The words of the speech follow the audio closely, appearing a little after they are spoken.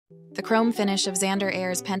The chrome finish of Xander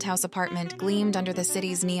Ayer's penthouse apartment gleamed under the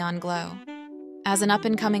city's neon glow. As an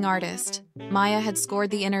up-and-coming artist, Maya had scored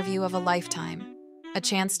the interview of a lifetime, a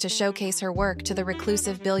chance to showcase her work to the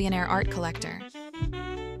reclusive billionaire art collector.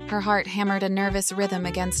 Her heart hammered a nervous rhythm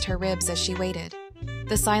against her ribs as she waited,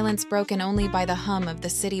 the silence broken only by the hum of the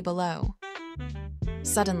city below.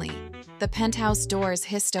 Suddenly, the penthouse doors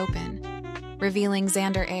hissed open, revealing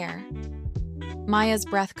Xander Ayer. Maya's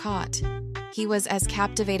breath caught. He was as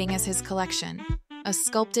captivating as his collection, a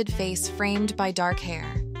sculpted face framed by dark hair,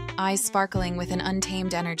 eyes sparkling with an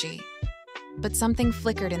untamed energy. But something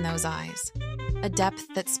flickered in those eyes, a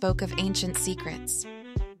depth that spoke of ancient secrets.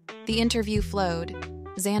 The interview flowed,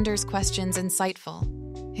 Xander's questions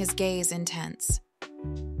insightful, his gaze intense.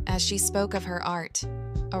 As she spoke of her art,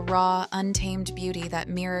 a raw, untamed beauty that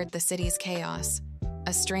mirrored the city's chaos,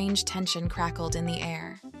 a strange tension crackled in the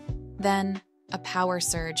air. Then, a power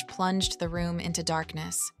surge plunged the room into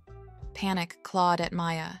darkness. Panic clawed at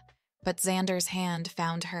Maya, but Xander's hand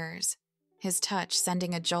found hers, his touch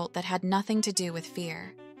sending a jolt that had nothing to do with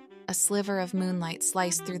fear. A sliver of moonlight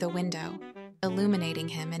sliced through the window, illuminating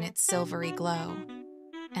him in its silvery glow.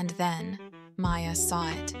 And then, Maya saw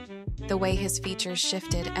it, the way his features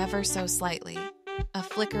shifted ever so slightly, a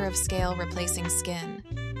flicker of scale replacing skin,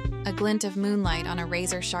 a glint of moonlight on a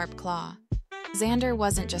razor-sharp claw. Xander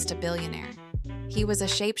wasn't just a billionaire. He was a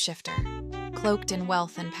shapeshifter, cloaked in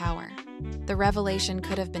wealth and power. The revelation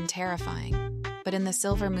could have been terrifying, but in the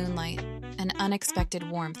silver moonlight, an unexpected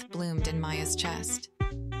warmth bloomed in Maya's chest.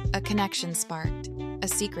 A connection sparked, a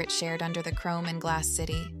secret shared under the chrome and glass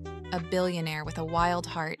city, a billionaire with a wild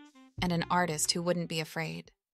heart, and an artist who wouldn't be afraid.